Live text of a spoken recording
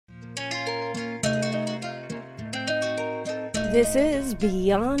This is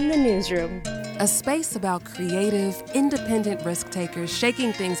Beyond the Newsroom, a space about creative, independent risk takers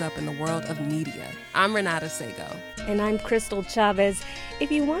shaking things up in the world of media. I'm Renata Sago. And I'm Crystal Chavez.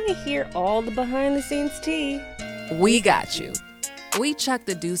 If you want to hear all the behind-the-scenes tea, we got you. We chuck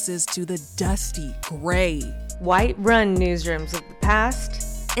the deuces to the dusty, gray, white-run newsrooms of the past.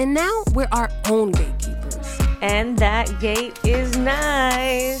 And now we're our own gatekeepers. And that gate is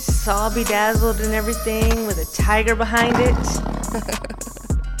nice. All bedazzled and everything with a tiger behind it.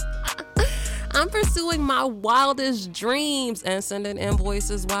 I'm pursuing my wildest dreams and sending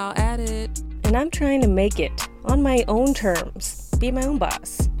invoices while at it. And I'm trying to make it on my own terms. Be my own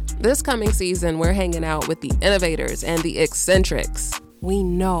boss. This coming season, we're hanging out with the innovators and the eccentrics. We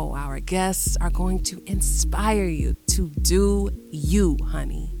know our guests are going to inspire you to do you,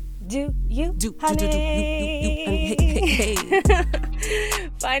 honey. Do you, honey? Hey.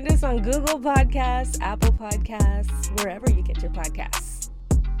 Find us on Google Podcasts, Apple Podcasts, wherever you get your podcasts.